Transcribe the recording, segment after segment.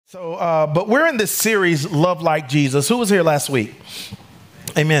But we're in this series, Love Like Jesus. Who was here last week?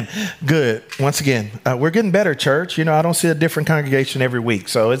 Amen. Good. Once again, we're getting better, church. You know, I don't see a different congregation every week,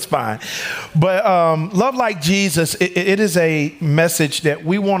 so it's fine. But Love Like Jesus, it is a message that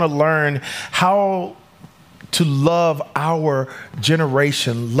we want to learn how to love our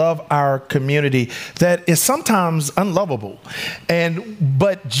generation, love our community that is sometimes unlovable.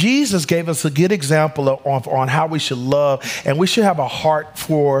 But Jesus gave us a good example on how we should love, and we should have a heart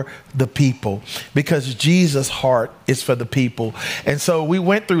for the people because Jesus' heart is for the people. And so we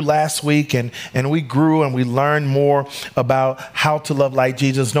went through last week and we grew and we learned more about how to love like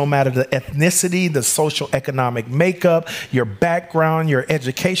Jesus, no matter the ethnicity, the social economic makeup, your background, your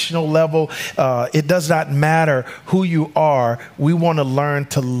educational level. It does not matter who you are. We want to learn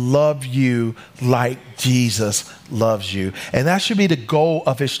to love you like Jesus loves you. And that should be the goal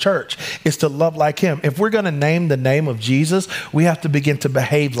of his church, is to love like him. If we're going to name the name of Jesus, we have to begin to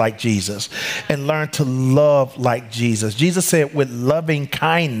behave like Jesus and learn to love like Jesus. Jesus said, with loving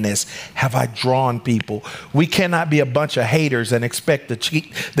kindness have I drawn people. We cannot be a bunch of haters and expect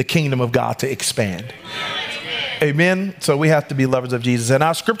the kingdom of God to expand. Amen. So we have to be lovers of Jesus. And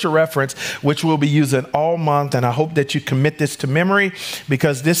our scripture reference, which we'll be using all month, and I hope that you commit this to memory,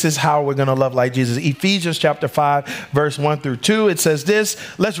 because this is how we're going to love like Jesus. Ephesians chapter 5, verse 1 through 2. It says this.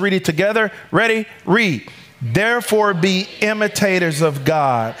 Let's read it together. Ready? Read. Therefore be imitators of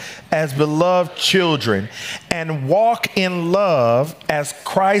God as beloved children, and walk in love as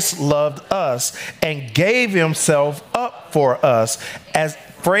Christ loved us and gave himself up for us as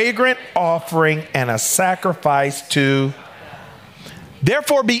fragrant offering and a sacrifice to.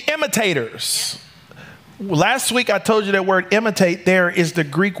 Therefore be imitators. Last week I told you that word imitate there is the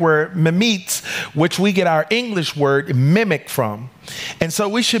Greek word mimetes, which we get our English word mimic from. And so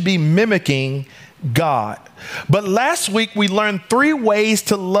we should be mimicking God. But last week we learned 3 ways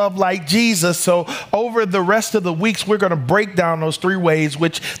to love like Jesus. So over the rest of the weeks, we're going to break down those 3 ways,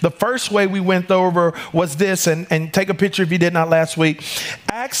 which the first way we went over was this, and take a picture if you did not last week.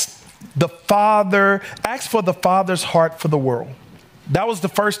 Ask for the Father's heart for the world. That was the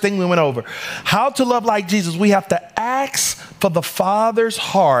first thing we went over. How to love like Jesus. We have to ask for the Father's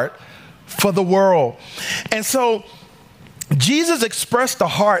heart for the world. And so Jesus expressed the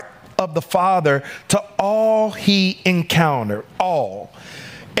heart of the Father to all he encountered.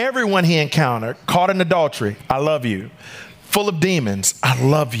 Everyone he encountered. Caught in adultery, I love you. Full of demons, I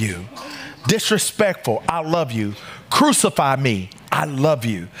love you. Disrespectful, I love you. Crucify me, I love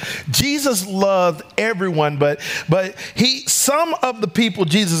you. Jesus loved everyone, but some of the people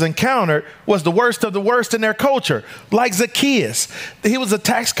Jesus encountered was the worst of the worst in their culture, like Zacchaeus. He was a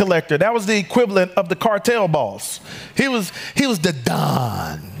tax collector. That was the equivalent of the cartel boss. He was the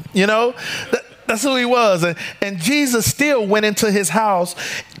Don. You know, that's who he was. And Jesus still went into his house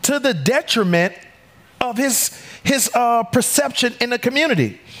to the detriment of his perception in the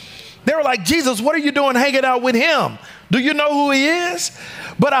community. They were like, Jesus, what are you doing hanging out with him? Do you know who he is?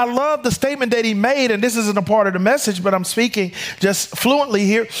 But I love the statement that he made, and this isn't a part of the message, but I'm speaking just fluently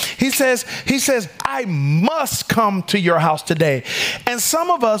here. He says, I must come to your house today. And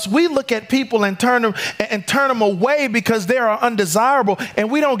some of us, we look at people and turn them away because they are undesirable, and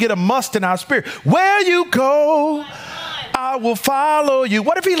we don't get a must in our spirit. Where you go, I will follow you.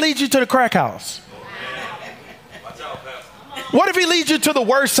 What if he leads you to the crack house? What if he leads you to the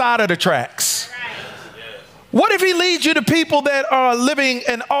worst side of the tracks? What if he leads you to people that are living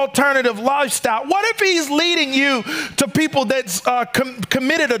an alternative lifestyle? What if he's leading you to people that's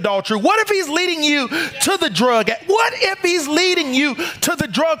committed adultery? What if he's leading you to the drug? What if he's leading you to the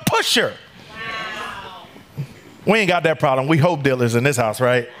drug pusher? Wow. We ain't got that problem. We hope dealers in this house,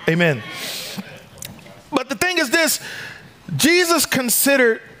 right? Amen. But the thing is this, Jesus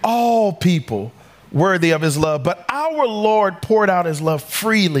considered all people worthy of his love, but our Lord poured out his love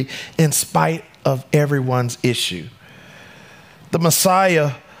freely in spite of everyone's issue. The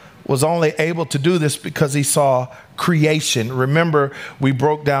Messiah was only able to do this because he saw creation. Remember, we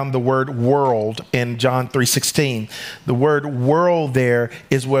broke down the word world in John 3:16. The word world there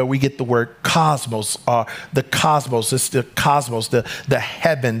is where we get the word cosmos. The cosmos, it's the cosmos, the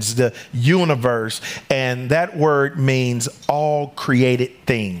heavens, the universe. And that word means all created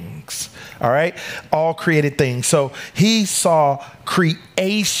things. All right? All created things. So he saw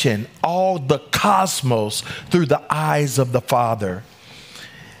creation, all the cosmos, through the eyes of the Father.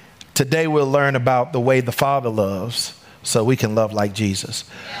 Today we'll learn about the way the Father loves so we can love like Jesus.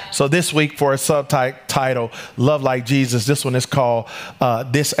 So this week for a subtitle, Love Like Jesus, this one is called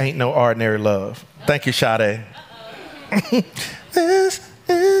This Ain't No Ordinary Love. Thank you, Sade. This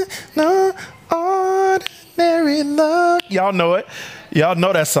is no ordinary love. Y'all know it. Y'all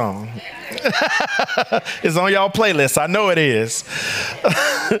know that song. It's on y'all playlist. I know it is.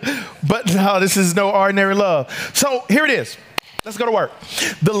 But no, this is no ordinary love. So here it is. Let's go to work.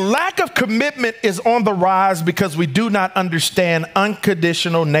 The lack of commitment is on the rise because we do not understand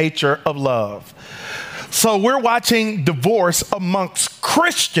unconditional nature of love. So we're watching divorce amongst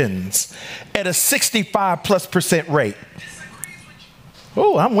Christians at a 65+% rate.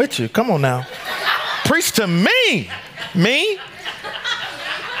 Oh, I'm with you. Come on now. Preach to me. Me?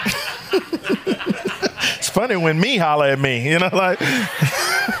 It's funny when me holler at me, you know, like.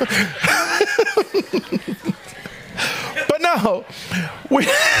 But no, we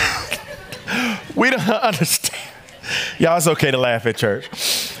don't understand. Y'all, it's okay to laugh at church.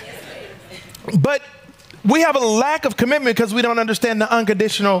 But we have a lack of commitment because we don't understand the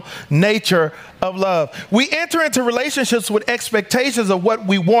unconditional nature of love. We enter into relationships with expectations of what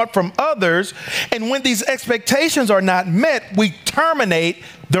we want from others, and when these expectations are not met, we terminate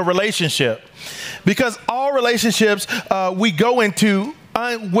the relationship. Because all relationships we go into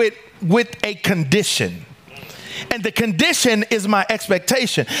with a condition. And the condition is my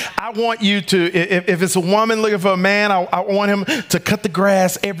expectation. I want you to, if it's a woman looking for a man, I want him to cut the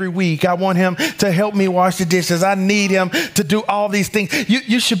grass every week. I want him to help me wash the dishes. I need him to do all these things.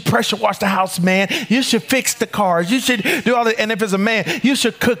 You should pressure wash the house, man. You should fix the cars. You should do all that. And if it's a man, you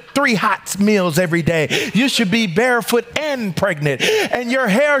should cook 3 hot meals every day. You should be barefoot and pregnant. And your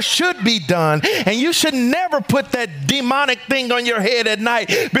hair should be done. And you should never put that demonic thing on your head at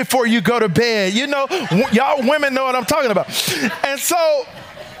night before you go to bed. You know, y'all women know what I'm talking about. And so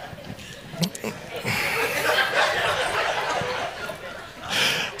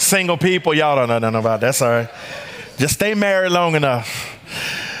single people, y'all don't know nothing about that. That's all right. Just stay married long enough.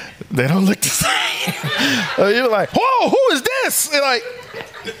 They don't look the same. You're like, whoa, who is this? You're like,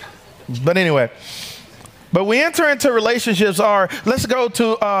 but anyway. But we enter into relationships, or let's go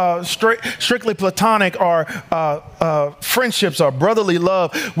to strictly platonic, or friendships, or brotherly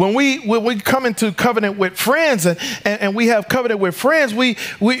love. When we come into covenant with friends, and we have covenant with friends,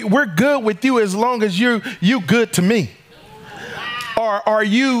 we're good with you as long as you good to me, or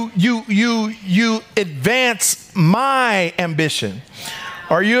you advance my ambition.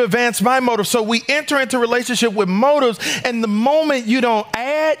 Or you advance my motive. So we enter into relationship with motives, and the moment you don't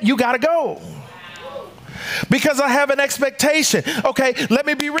add, you got to go. Because I have an expectation. Okay, let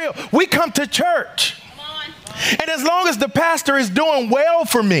me be real. We come to church. And as long as the pastor is doing well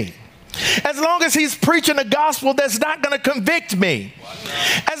for me, as long as he's preaching a gospel that's not going to convict me,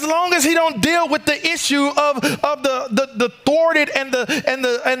 as long as he don't deal with the issue of the thwarted and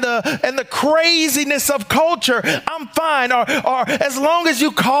the craziness of culture, I'm fine. Or as long as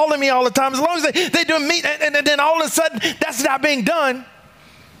you calling me all the time, as long as they do meet, and then all of a sudden that's not being done,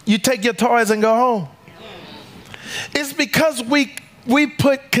 you take your toys and go home. It's because we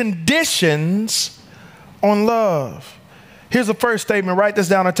put conditions on love. Here's the first statement. Write this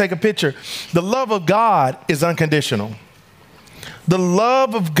down or take a picture. The love of God is unconditional. The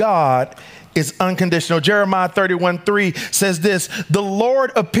love of God is unconditional. Jeremiah 31:3 says this: the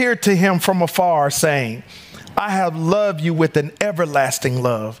Lord appeared to him from afar, saying, I have loved you with an everlasting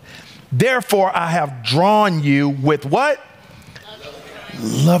love. Therefore, I have drawn you with what?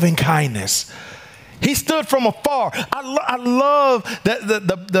 Loving kindness. He stood from afar. I love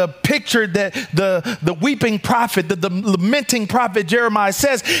the picture that the weeping prophet, the lamenting prophet Jeremiah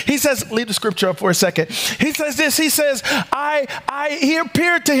says. He says, leave the scripture up for a second. He says this. He says, he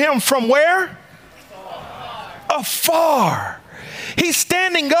appeared to him from where? Afar. He's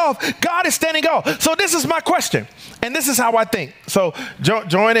standing off. God is standing off. So this is my question. And this is how I think. So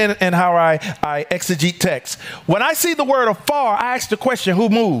join in how I exegete text. When I see the word afar, I ask the question, who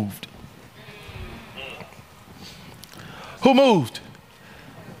moved? Who moved?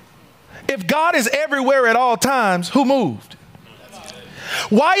 If God is everywhere at all times, who moved?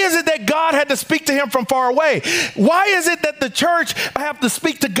 Why is it that God had to speak to him from far away? Why is it that the church have to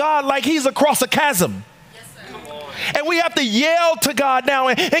speak to God like he's across a chasm? And we have to yell to God now,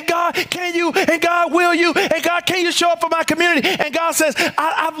 and God, can you, and God, will you, and God, can you show up for my community? And God says,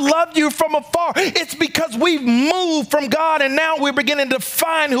 I've loved you from afar. It's because we've moved from God, and now we're beginning to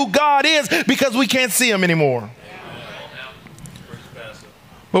find who God is because we can't see him anymore.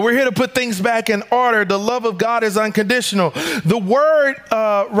 But we're here to put things back in order. The love of God is unconditional. The word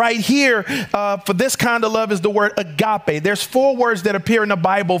right here for this kind of love is the word agape. There's 4 words that appear in the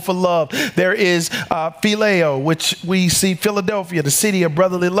Bible for love. There is phileo, which we see Philadelphia, the city of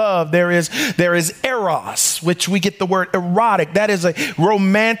brotherly love. There is eros, which we get the word erotic. That is a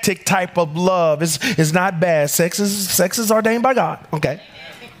romantic type of love. It's not bad. Sex is ordained by God. Okay.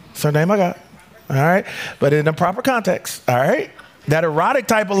 It's ordained by God. All right. But in the proper context. All right. That erotic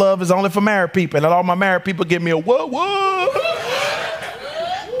type of love is only for married people. And all my married people give me a whoa, whoa.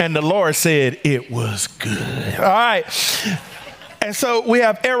 And the Lord said, it was good. All right. And so we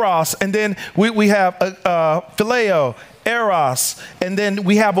have eros, and then we have phileo, eros, and then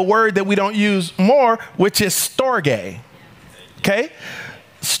we have a word that we don't use more, which is storge. Okay?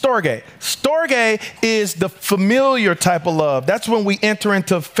 Storge. Storge is the familiar type of love. That's when we enter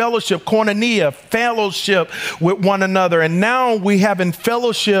into fellowship, koinonia, fellowship with one another. And now we have in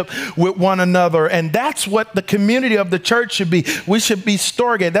fellowship with one another. And that's what the community of the church should be. We should be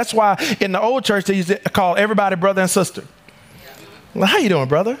storge. That's why in the old church, they used to call everybody brother and sister. Well, how you doing,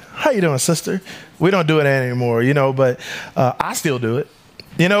 brother? How you doing, sister? We don't do it anymore, but I still do it.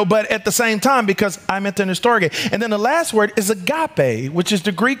 But at the same time, because I'm into storge. And then the last word is agape, which is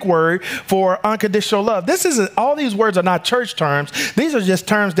the Greek word for unconditional love. All these words are not church terms. These are just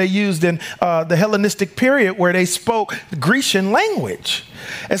terms they used in the Hellenistic period where they spoke Grecian language.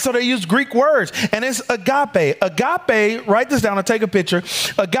 And so they used Greek words, and it's agape. Agape, write this down and take a picture.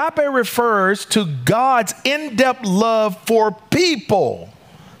 Agape refers to God's in-depth love for people.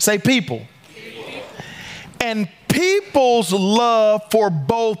 Say people. And people's love for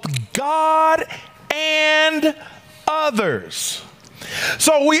both God and others.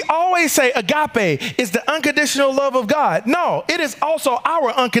 So we always say agape is the unconditional love of God. No, it is also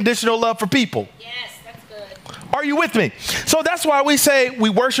our unconditional love for people. Yes, that's good. Are you with me? So that's why we say we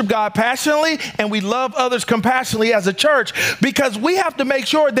worship God passionately and we love others compassionately as a church, because we have to make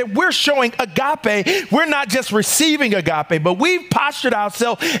sure that we're showing agape. We're not just receiving agape, but we've postured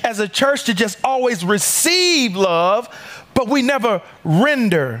ourselves as a church to just always receive love, but we never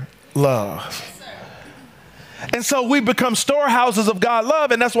render love. And so we become storehouses of God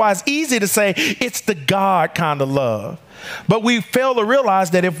love, and that's why it's easy to say it's the God kind of love. But we fail to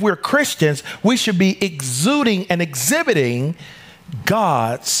realize that if we're Christians, we should be exuding and exhibiting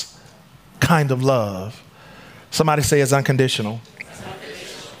God's kind of love. Somebody say it's unconditional.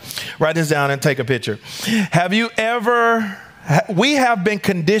 Write this down and take a picture. We have been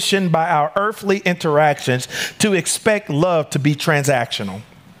conditioned by our earthly interactions to expect love to be transactional.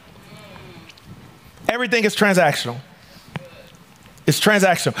 Everything is transactional. It's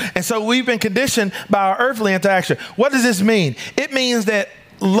transactional. And so we've been conditioned by our earthly interaction. What does this mean? It means that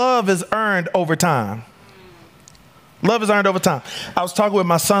love is earned over time. Love is earned over time. I was talking with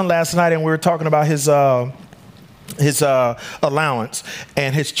my son last night, and we were talking about his allowance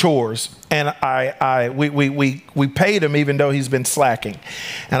and his chores. And we paid him even though he's been slacking.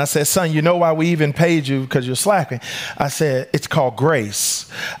 And I said, son, you know why we even paid you? Because you're slacking. I said, it's called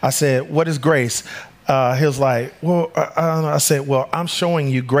grace. I said, what is grace? He was like, well, I said, well, I'm showing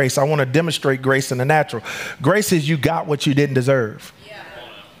you grace. I want to demonstrate grace in the natural. Grace is you got what you didn't deserve. Yeah.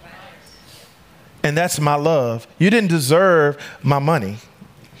 And that's my love. You didn't deserve my money.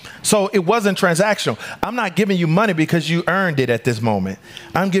 So it wasn't transactional. I'm not giving you money because you earned it at this moment.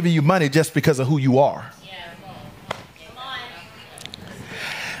 I'm giving you money just because of who you are.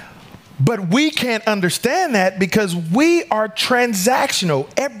 But we can't understand that because we are transactional.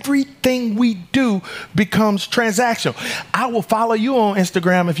 Everything we do becomes transactional. I will follow you on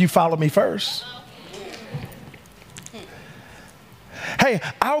Instagram if you follow me first. Hey,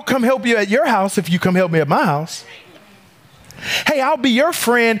 I'll come help you at your house if you come help me at my house. Hey, I'll be your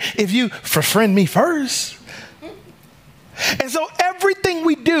friend if you friend me first. And so everything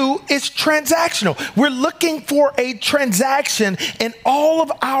we do is transactional. We're looking for a transaction in all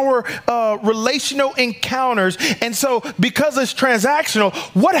of our relational encounters. And so because it's transactional,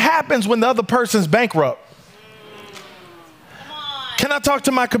 what happens when the other person's bankrupt? Can I talk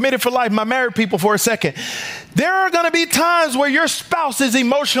to my committed for life, my married people for a second? There are going to be times where your spouse is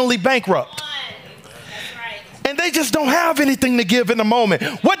emotionally bankrupt. And they just don't have anything to give in the moment.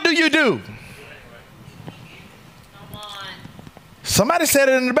 What do you do? Somebody said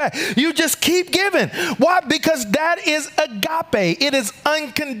it in the back. You just keep giving. Why? Because that is agape. It is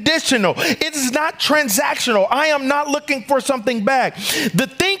unconditional. It is not transactional. I am not looking for something back. The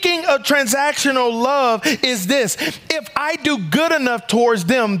thinking of transactional love is this: if I do good enough towards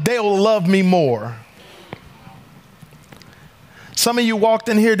them, they'll love me more. Some of you walked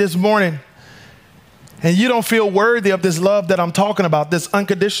in here this morning and you don't feel worthy of this love that I'm talking about, this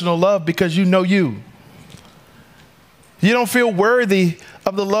unconditional love, because you know you. You don't feel worthy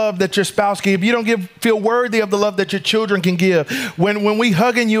of the love that your spouse gives. You don't feel worthy of the love that your children can give. When we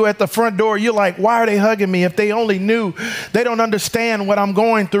hugging you at the front door, you're like, why are they hugging me? If they only knew, they don't understand what I'm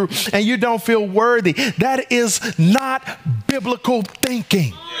going through, and you don't feel worthy. That is not biblical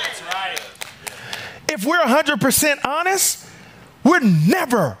thinking. That's right. If we're 100% honest, we're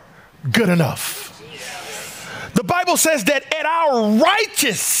never good enough. The Bible says that at our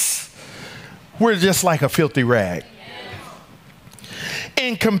righteous, we're just like a filthy rag.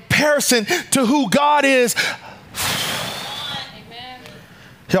 In comparison to who God is.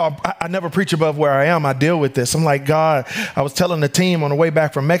 Y'all, I never preach above where I am. I deal with this. I'm like, God, I was telling the team on the way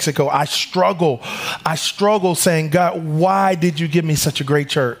back from Mexico, I struggle saying, God, why did you give me such a great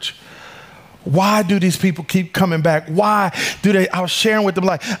church? Why do these people keep coming back? Why do they? I was sharing with them,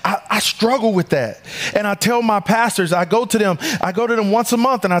 like, I struggle with that. And I tell my pastors, I go to them once a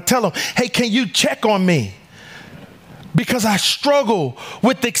month and I tell them, hey, can you check on me? Because I struggle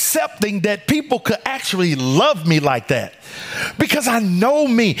with accepting that people could actually love me like that. Because I know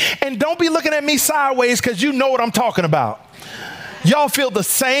me. And don't be looking at me sideways because you know what I'm talking about. Y'all feel the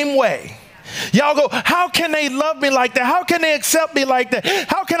same way. Y'all go, how can they love me like that? How can they accept me like that?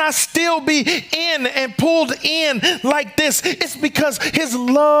 How can I still be in and pulled in like this? It's because his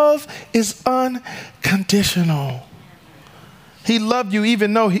love is unconditional. He loved you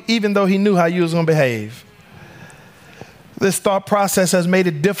even though he knew how you was going to behave. This thought process has made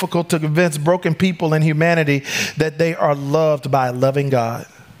it difficult to convince broken people in humanity that they are loved by a loving God.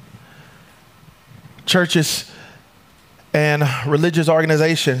 Churches and religious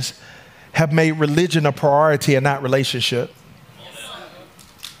organizations have made religion a priority and not relationship.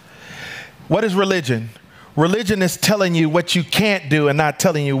 What is religion? Religion is telling you what you can't do and not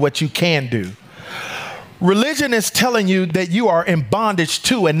telling you what you can do. Religion is telling you that you are in bondage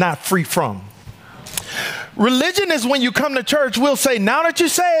to and not free from. Religion is when you come to church, we'll say, now that you're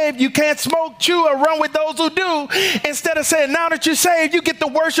saved, you can't smoke, chew, or run with those who do. Instead of saying, now that you're saved, you get to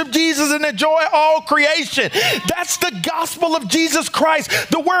worship Jesus and enjoy all creation. That's the gospel of Jesus Christ.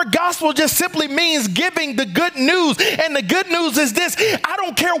 The word gospel just simply means giving the good news. And the good news is this: I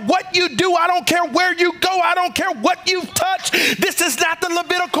don't care what you do. I don't care where you go. I don't care what you touch. This is not the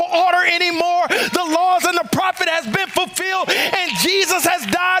Levitical order anymore. The laws and the prophet has been fulfilled, and Jesus has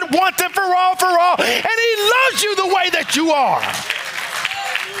died once and for all, and he loves you the way that you are.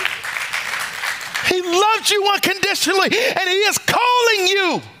 He loves you unconditionally, and he is calling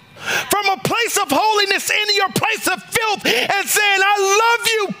you from a place of holiness into your place of filth and saying, I love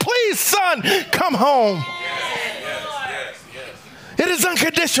you. Please, son, come home. It is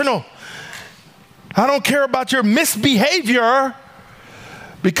unconditional. I don't care about your misbehavior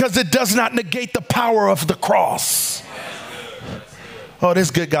because it does not negate the power of the cross. Oh, this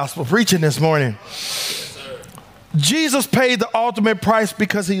is good gospel preaching this morning. Jesus paid the ultimate price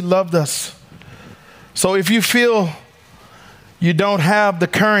because he loved us. So if you feel you don't have the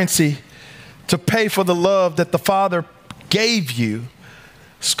currency to pay for the love that the Father gave you,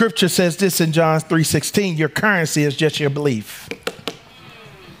 Scripture says this in John 3:16, your currency is just your belief.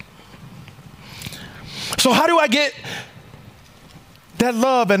 So how do I get that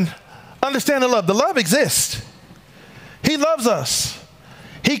love and understand the love? The love exists. He loves us.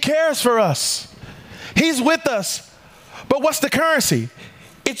 He cares for us. He's with us. But what's the currency?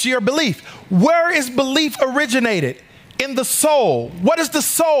 It's your belief. Where is belief originated? In the soul. What is the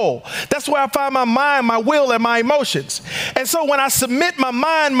soul? That's where I find my mind, my will, and my emotions. And so when I submit my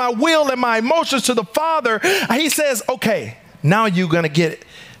mind, my will, and my emotions to the Father, he says, okay, now you're going to get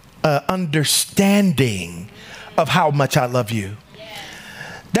an understanding of how much I love you.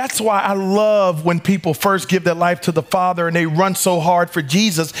 That's why I love when people first give their life to the Father and they run so hard for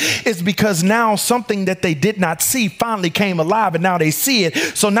Jesus. It's because now something that they did not see finally came alive, and now they see it.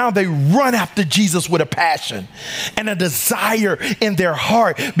 So now they run after Jesus with a passion and a desire in their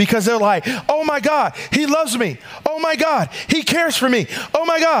heart, because they're like, oh my God, he loves me. Oh my God, he cares for me. Oh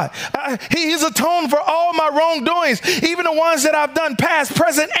my God, he's atoned for all my wrongdoings, even the ones that I've done past,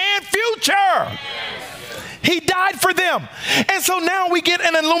 present, and future. He died for them. And so now we get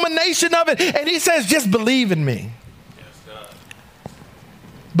an illumination of it. And he says, just believe in me.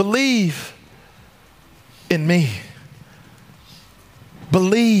 Believe in me.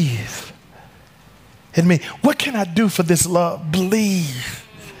 Believe in me. What can I do for this love? Believe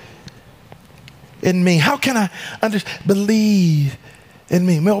in me. How can I believe in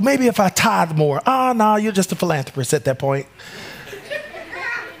me? Well, maybe if I tithe more. Oh, no, you're just a philanthropist at that point.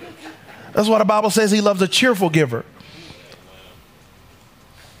 That's why the Bible says he loves a cheerful giver.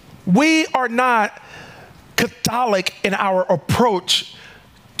 We are not Catholic in our approach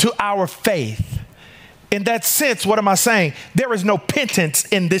to our faith. In that sense, what am I saying? There is no penance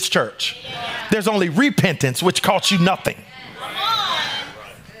in this church. There's only repentance, which costs you nothing.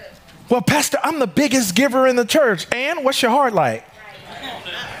 Well, Pastor, I'm the biggest giver in the church. And what's your heart like?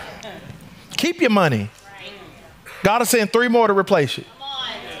 Keep your money. God is saying 3 more to replace you.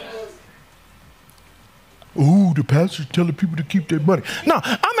 Ooh, the pastor's telling people to keep their money. No,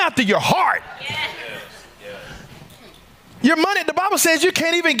 I'm after your heart. Your money, the Bible says you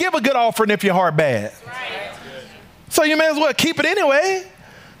can't even give a good offering if your heart bad. Right. So you may as well keep it anyway.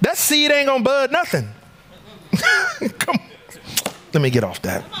 That seed ain't gonna bud nothing. Come on. Let me get off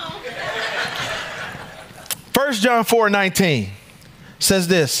that. 1 John 4:19 says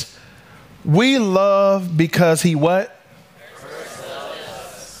this. We love because he what?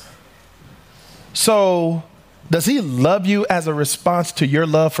 So does he love you as a response to your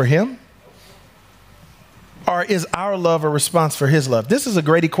love for him? Or is our love a response for his love? This is a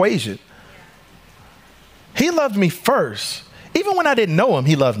great equation. He loved me first. Even when I didn't know him,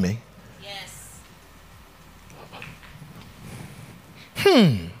 he loved me. Yes.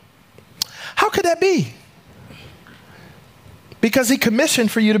 How could that be? Because he commissioned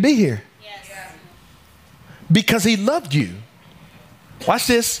for you to be here. Yes. Because he loved you. Watch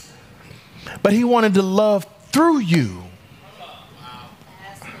this. But he wanted to love through you.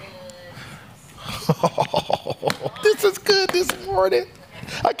 That's good. This is good this morning.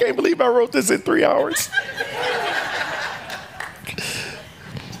 I can't believe I wrote this in 3 hours.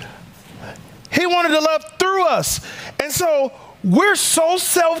 He wanted to love through us. And so we're so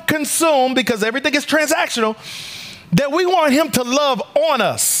self-consumed because everything is transactional that we want him to love on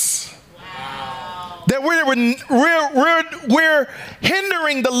us. Wow. That we're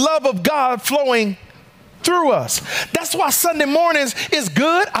hindering the love of God flowing through us. That's why Sunday mornings is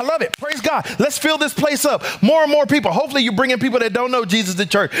good. I love it. Praise God. Let's fill this place up. More and more people. Hopefully you're bringing people that don't know Jesus to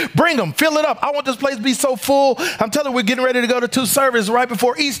church. Bring them. Fill it up. I want this place to be so full. I'm telling you, we're getting ready to go to 2 services right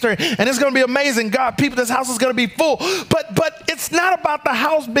before Easter, and it's going to be amazing. God, people, this house is going to be full. But it's not about the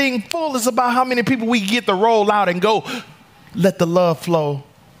house being full. It's about how many people we get to roll out and go, let the love flow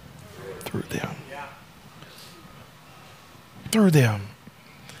through them. Through them.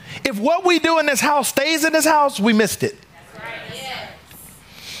 If what we do in this house stays in this house, we missed it. That's right. Yes.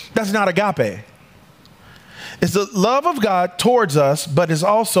 That's not agape. It's the love of God towards us, but it's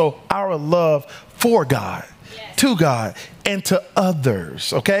also our love for God, Yes. to God, and to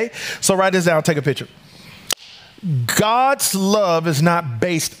others. Okay? So write this down. Take a picture. God's love is not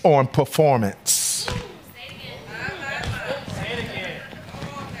based on performance.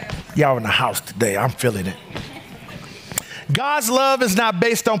 Y'all in the house today. I'm feeling it. God's love is not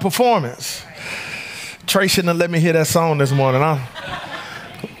based on performance. Trey shouldn't have let me hear that song this morning.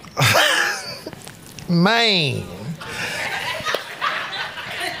 Man.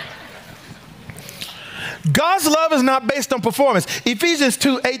 God's love is not based on performance. Ephesians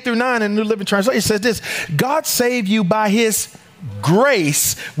 2:8-9 in New Living Translation says this. God saved you by his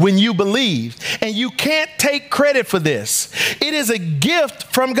grace when you believed, and you can't take credit for this. It is a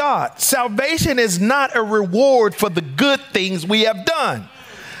gift from God. Salvation is not a reward for the good things we have done.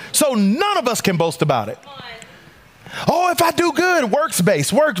 So none of us can boast about it. Oh, if I do good,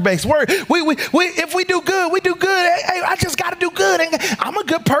 works-based. If we do good, we do good. Hey, I just got to do good. I'm a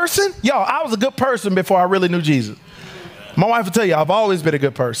good person. Y'all, I was a good person before I really knew Jesus. My wife will tell you, I've always been a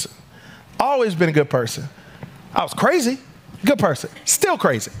good person. Always been a good person. I was crazy. Good person. Still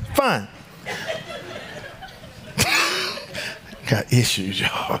crazy. Fine. Got issues,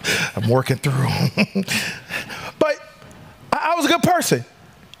 y'all. I'm working through them. But I was a good person.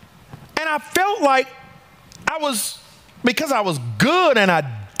 And I felt like because I was good and I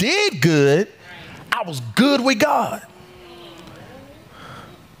did good, I was good with God.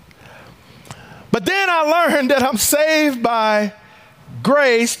 But then I learned that I'm saved by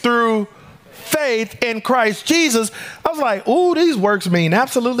grace through faith in Christ Jesus. I was like, ooh, these works mean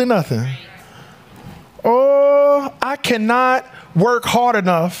absolutely nothing. Oh, I cannot work hard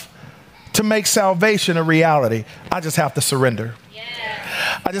enough to make salvation a reality. I just have to surrender. Yes.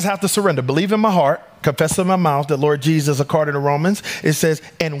 I just have to surrender. Believe in my heart, confess in my mouth that Lord Jesus, according to Romans, it says,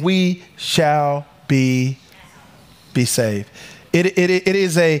 and we shall be saved. It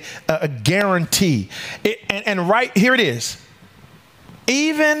is a guarantee. And right here it is.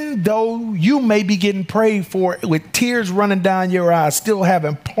 Even though you may be getting prayed for with tears running down your eyes, still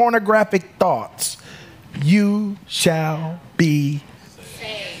having pornographic thoughts, you shall be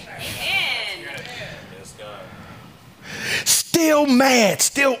Saved. still mad,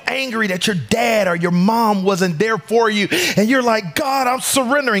 still angry that your dad or your mom wasn't there for you. And you're like, God, I'm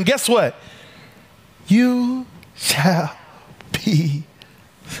surrendering. Guess what? You shall be.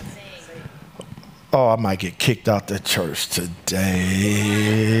 Oh, I might get kicked out the church today.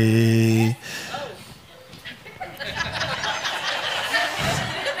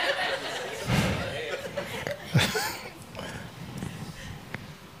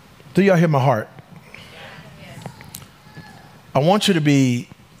 Do y'all hear my heart? I want you to be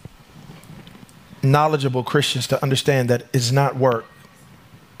knowledgeable Christians to understand that it's not work.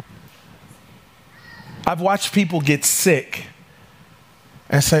 I've watched people get sick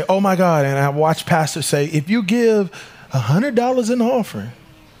and say, oh my God. And I've watched pastors say, if you give $100 in the offering,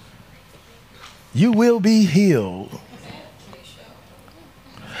 you will be healed.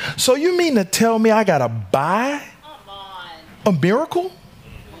 So you mean to tell me I got to buy a miracle?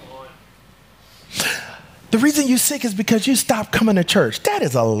 The reason you're sick is because you stopped coming to church. That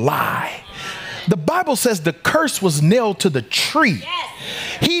is a lie. The Bible says the curse was nailed to the tree. Yes.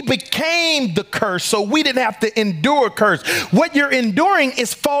 He became the curse so we didn't have to endure a curse. What you're enduring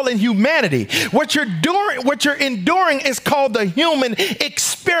is fallen humanity. What you're enduring is called the human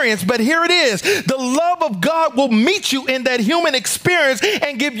experience. But here it is. The love of God will meet you in that human experience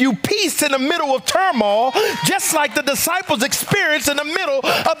and give you peace in the middle of turmoil, just like the disciples experienced in the middle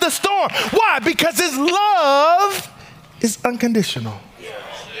of the storm. Why? Because his love is unconditional.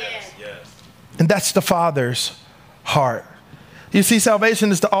 And that's the Father's heart. You see,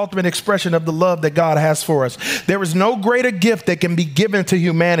 salvation is the ultimate expression of the love that God has for us. There is no greater gift that can be given to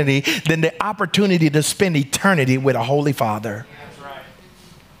humanity than the opportunity to spend eternity with a Holy Father. That's right.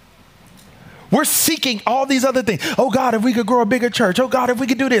 We're seeking all these other things. Oh, God, if we could grow a bigger church. Oh, God, if we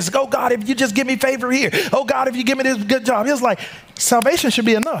could do this. Oh, God, if you just give me favor here. Oh, God, if you give me this good job. It's like salvation should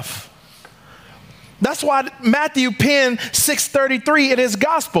be enough. That's why Matthew penned 6:33 in his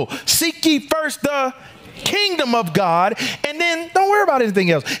gospel. Seek ye first the kingdom of God, and then don't worry about anything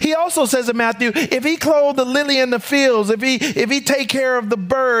else. He also says in Matthew, if he clothe the lily in the fields, if he take care of the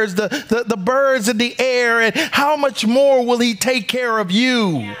birds, the birds in the air, and how much more will he take care of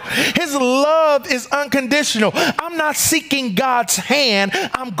you? His love is unconditional. I'm not seeking God's hand.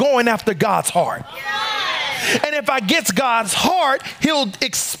 I'm going after God's heart. And if I get God's heart, he'll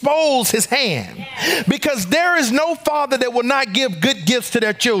expose his hand. Because there is no father that will not give good gifts to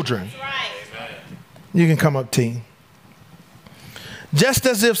their children. You can come up, team. Just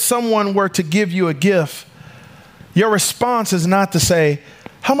as if someone were to give you a gift, your response is not to say,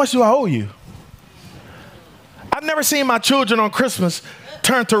 how much do I owe you? I've never seen my children on Christmas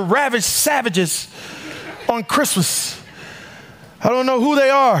turn to ravaged savages on Christmas. I don't know who they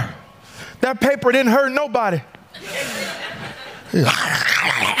are. That paper didn't hurt nobody.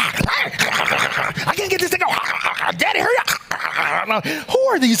 I can't get this thing out. Daddy, hurry up. Who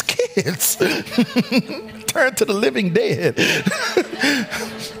are these kids? Turn to the living dead.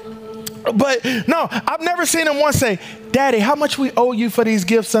 But no, I've never seen them once say, Daddy, how much we owe you for these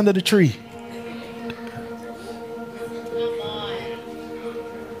gifts under the tree?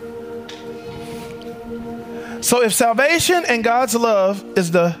 So if salvation and God's love is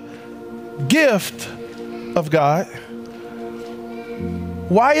the gift of God,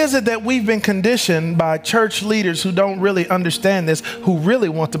 why is it that we've been conditioned by church leaders who don't really understand this, who really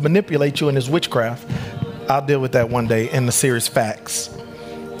want to manipulate you in this witchcraft? I'll deal with that one day in the series Facts.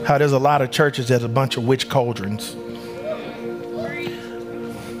 How there's a lot of churches that's a bunch of witch cauldrons.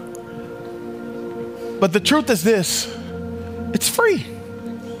 But the truth is this, it's free.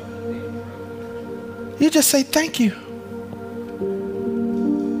 You just say thank you.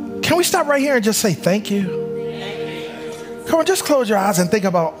 Can we stop right here and just say thank you? Come on, just close your eyes and think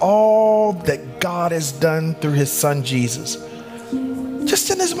about all that God has done through his son, Jesus. Just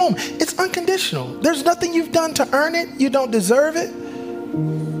in this moment, it's unconditional. There's nothing you've done to earn it. You don't deserve it.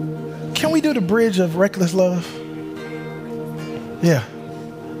 Can we do the bridge of reckless love? Yeah.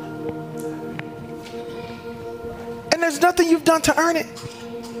 And there's nothing you've done to earn it.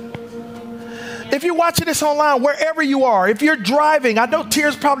 If you're watching this online, wherever you are, if you're driving, I know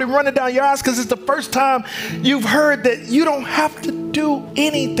tears probably running down your eyes because it's the first time you've heard that you don't have to do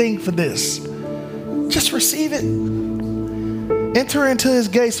anything for this. Just receive it. Enter into his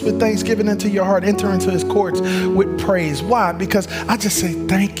gates with thanksgiving into your heart. Enter into his courts with praise. Why? Because I just say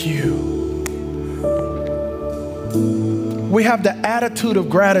thank you. We have the attitude of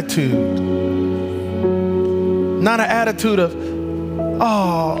gratitude, not an attitude of,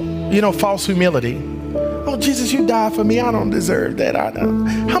 false humility. Oh, Jesus, you died for me. I don't deserve that.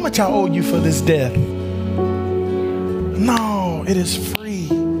 How much I owe you for this death? No, it is free.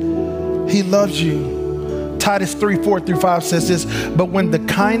 He loves you. Titus 3:4-5 says this, but when the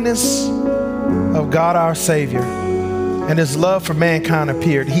kindness of God our Savior and his love for mankind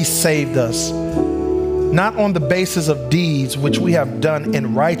appeared, he saved us, not on the basis of deeds which we have done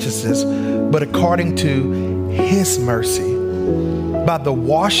in righteousness, but according to his mercy, by the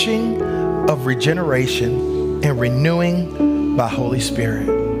washing of regeneration and renewing by Holy Spirit.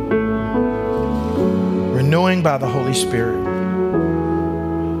 Renewing by the Holy Spirit.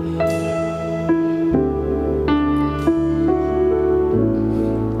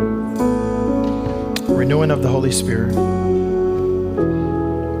 Renewing of the Holy Spirit.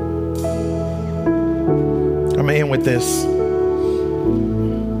 going to end with this.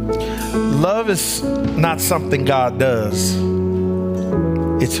 Love is not something God does.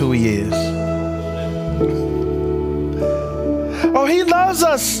 It's who he is. Oh, he loves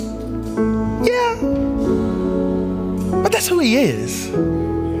us. Yeah. But that's who he is.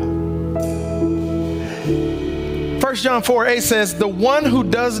 1 John 4:8 says, the one who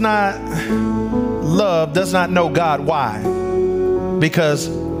does not love does not know God. Why? Because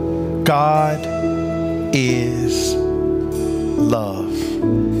God is love.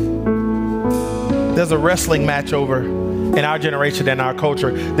 There's a wrestling match over in our generation and our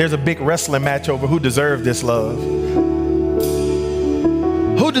culture. There's a big wrestling match over who deserved this love.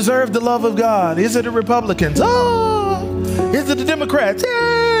 Who deserved the love of God? Is it the Republicans? Oh! Is it the Democrats?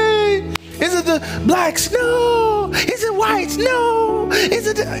 Yay! Is it the blacks? No! Is it whites? No! Is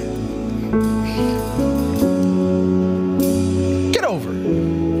it the... Get over it.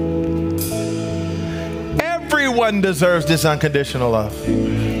 Everyone deserves this unconditional love.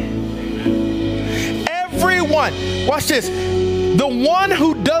 Everyone. Watch this. The one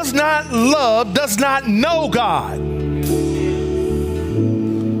who does not love does not know God.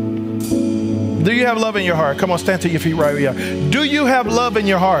 Do you have love in your heart? Come on, stand to your feet right where you are. Do you have love in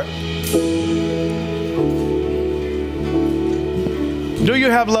your heart? Do you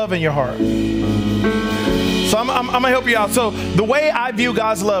have love in your heart? So I'm going to help you out. So the way I view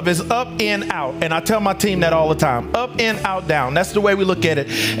God's love is up, in, out. And I tell my team that all the time. Up, in, out, down. That's the way we look at it.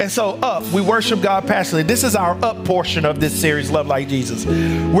 And so up, we worship God passionately. This is our up portion of this series, Love Like Jesus.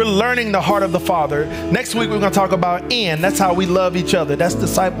 We're learning the heart of the Father. Next week, we're going to talk about in. That's how we love each other. That's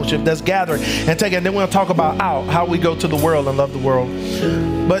discipleship. That's gathering and taking. And then we're going to talk about out, how we go to the world and love the world.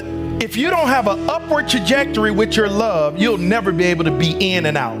 But if you don't have an upward trajectory with your love, you'll never be able to be in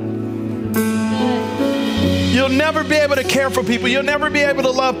and out. You'll never be able to care for people. You'll never be able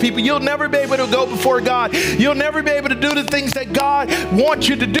to love people. You'll never be able to go before God. You'll never be able to do the things that God wants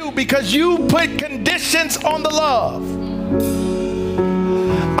you to do because you put conditions on the love.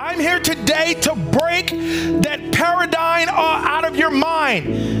 I'm here today to break that paradigm out of your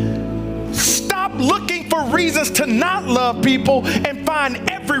mind. Stop looking for reasons to not love people and find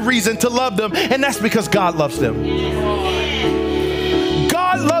every reason to love them, and that's because God loves them.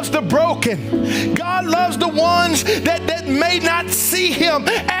 God loves the broken. God loves the ones that may not see him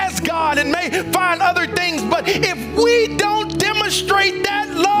as God and may find other things. But if we don't demonstrate that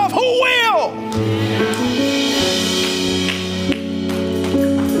love, who will?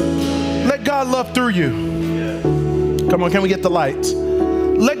 Let God love through you. Come on, can we get the lights?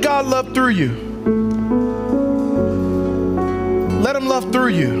 Let God love through you. Let him love through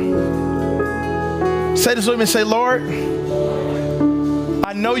you. Say this with me. Say, Lord,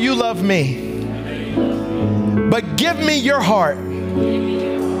 I know you love me, but give me your heart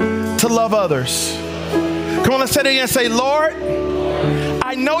to love others. Come on, let's say it again. Say, Lord,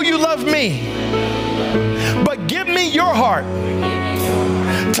 I know you love me, but give me your heart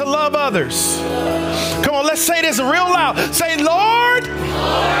to love others. Come on, let's say this real loud. Say, Lord,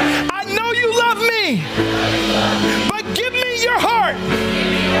 I know you love me, but give me your heart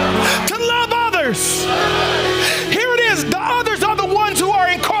to love others. Here it is. The others are the ones who are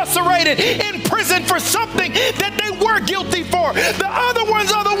incarcerated in prison for something that they were guilty for. The other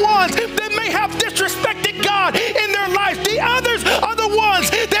ones are the ones that may have disrespected God in their life. The others are the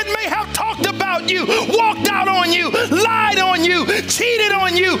ones that may have talked about you, walked out on you, lied on you, cheated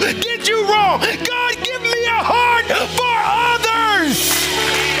on you, did you wrong. God, give me a heart for others.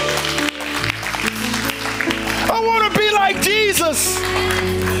 I want to be like Jesus.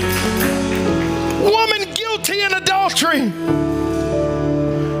 Woman guilty in adultery,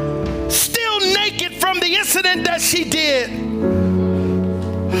 still naked from the incident that she did.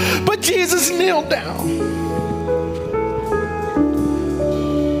 But Jesus knelt down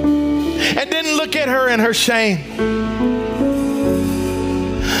and didn't look at her in her shame,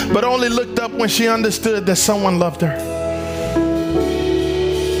 but only looked up when she understood that someone loved her.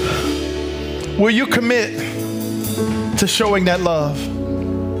 Will you commit to showing that love?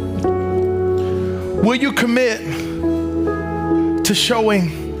 Will you commit to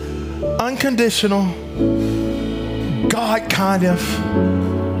showing unconditional, God kind of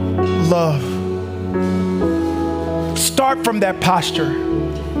love? Start from that posture.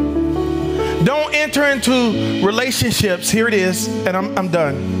 Don't enter into relationships. Here it is, and I'm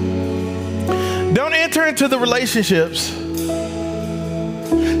done. Don't enter into the relationships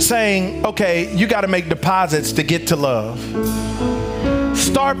saying, okay, you got to make deposits to get to love.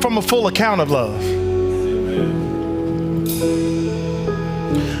 Start from a full account of love.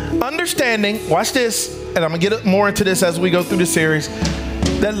 Understanding, watch this, and I'm going to get more into this as we go through the series,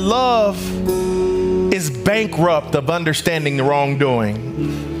 that love is is bankrupt of understanding the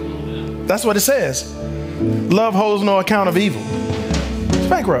wrongdoing. That's what it says. Love holds no account of evil. It's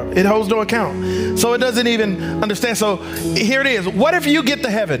bankrupt. It holds no account. So it doesn't even understand. So here it is. What if you get to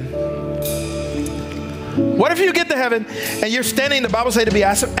heaven? What if you get to heaven and you're standing, the Bible says to be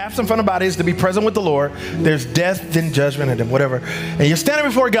absent from the body is to be present with the Lord. There's death, then judgment, and then whatever. And you're standing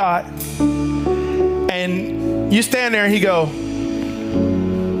before God, and you stand there and he go,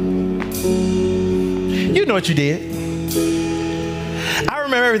 you know what you did. I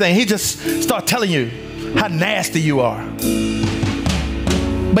remember everything. He just start telling you how nasty you are.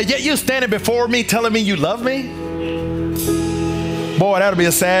 But yet you're standing before me telling me you love me? Boy, that'll be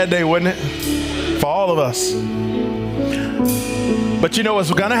a sad day, wouldn't it? For all of us. But you know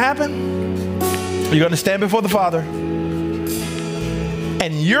what's going to happen? You're going to stand before the Father.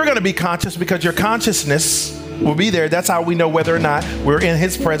 And you're going to be conscious because your consciousness will be there. That's how we know whether or not we're in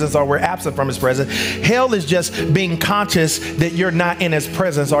his presence or we're absent from his presence. Hell is just being conscious that you're not in his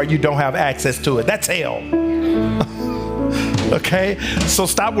presence or you don't have access to it. That's hell. Okay? So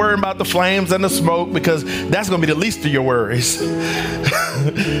stop worrying about the flames and the smoke because that's going to be the least of your worries.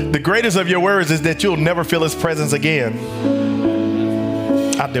 The greatest of your worries is that you'll never feel his presence again.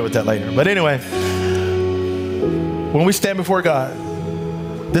 I'll deal with that later. But anyway, when we stand before God,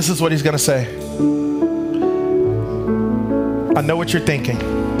 this is what he's going to say. I know what you're thinking,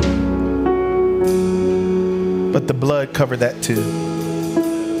 but the blood covered that too.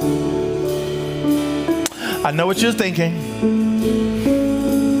 I know what you're thinking,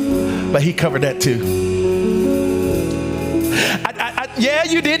 but he covered that too. Yeah,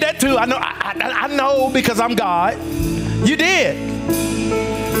 you did that too. I know. I know because I'm God. You did,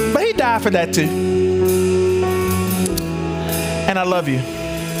 but he died for that too. And I love you.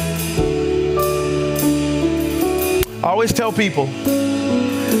 I always tell people,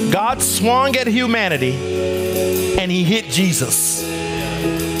 God swung at humanity and he hit Jesus.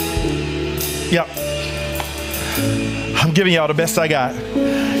 Yep. I'm giving y'all the best I got.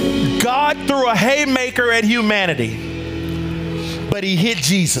 God threw a haymaker at humanity, but he hit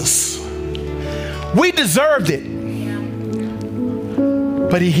Jesus. We deserved it,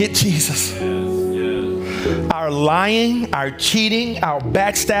 but he hit Jesus. Our lying, our cheating, our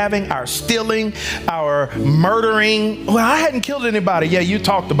backstabbing, our stealing, our murdering. Well, I hadn't killed anybody. Yeah, you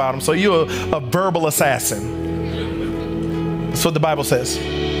talked about them, so you're a verbal assassin. That's what the Bible says.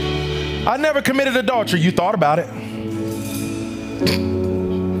 I never committed adultery. You thought about it.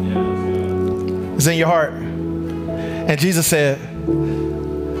 It's in your heart. And Jesus said,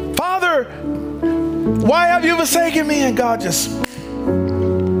 Father, why have you forsaken me? And God just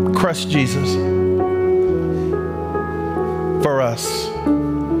crushed Jesus for us.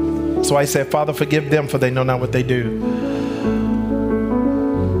 So I said, Father, forgive them for they know not what they do.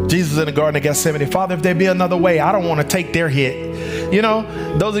 Jesus in the Garden of Gethsemane, Father, if there be another way, I don't want to take their hit. You know,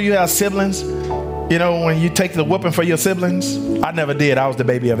 those of you who have siblings, you know, when you take the whooping for your siblings, I never did. I was the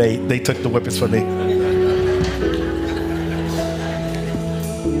baby of 8. They took the whippings for me.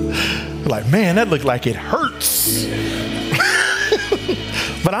 Like, man, that looked like it hurts.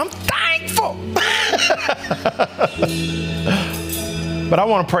 But I'm thankful. But I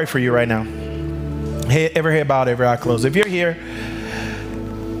want to pray for you right now. Every head bowed, every eye closed. If you're here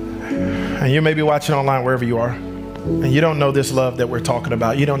and you may be watching online wherever you are, and you don't know this love that we're talking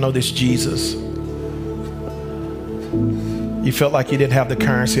about, you don't know this Jesus, you felt like you didn't have the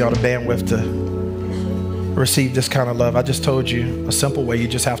currency or the bandwidth to receive this kind of love, I just told you a simple way. You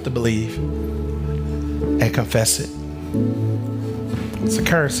just have to believe and confess it. It's a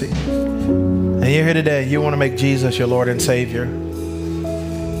currency. And you're here today, you want to make Jesus your Lord and Savior.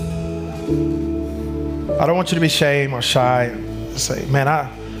 I don't want you to be ashamed or shy and say, man,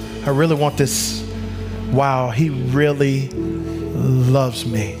 I really want this. Wow, he really loves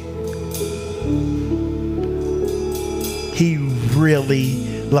me. He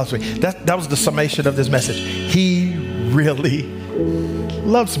really loves me. That was the summation of this message. He really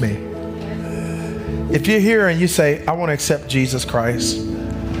loves me. If you're here and you say, I want to accept Jesus Christ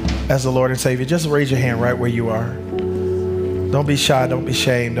as the Lord and Savior, just raise your hand right where you are. Don't be shy. Don't be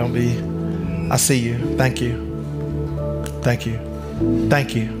ashamed. Don't be, I see you. Thank you. Thank you.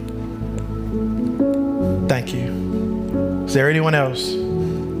 Thank you. Thank you. Is there anyone else?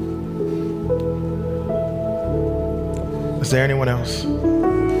 Is there anyone else?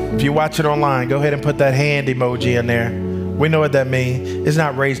 If you're watching online, go ahead and put that hand emoji in there. We know what that means. It's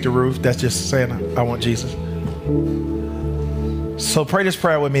not raise the roof. That's just saying, I want Jesus. So pray this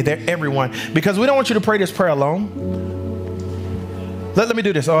prayer with me, there, everyone, because we don't want you to pray this prayer alone. Let me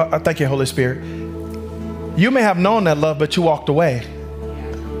do this. Oh, I thank you, Holy Spirit. You may have known that love, but you walked away.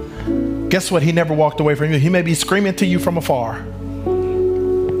 guess what? He never walked away from you. He may be screaming to you from afar,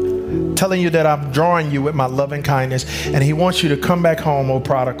 telling you that I'm drawing you with my loving kindness, and he wants you to come back home, O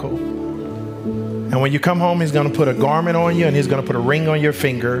prodigal. And when you come home, he's going to put a garment on you, and he's going to put a ring on your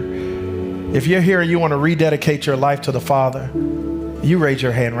finger. If you're here and you want to rededicate your life to the Father, you raise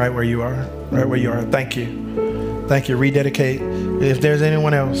your hand right where you are. Right where you are. Thank you. Thank you. Rededicate. If there's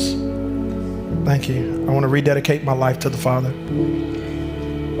anyone else, thank you. I want to rededicate my life to the Father.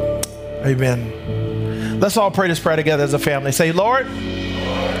 Amen. Let's all pray this prayer together as a family. Say, Lord,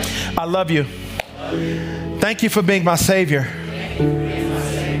 I love you. Thank you for being my Savior.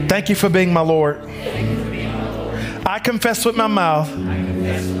 Thank you for being my Lord. I confess with my mouth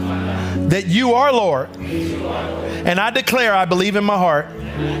that you are Lord. And I declare, I believe in my heart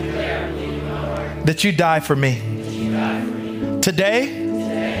that you died for me. Today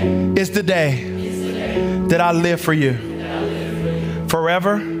is the day that I live for you.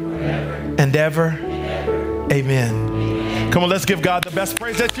 Forever and ever. Amen. Come on, let's give God the best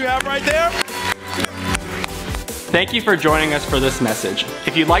praise that you have right there. Thank you for joining us for this message.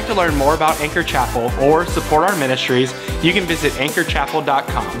 If you'd like to learn more about Anchor Chapel or support our ministries, you can visit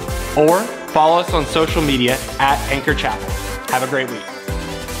anchorchapel.com or follow us on social media at Anchor Chapel. Have a great week.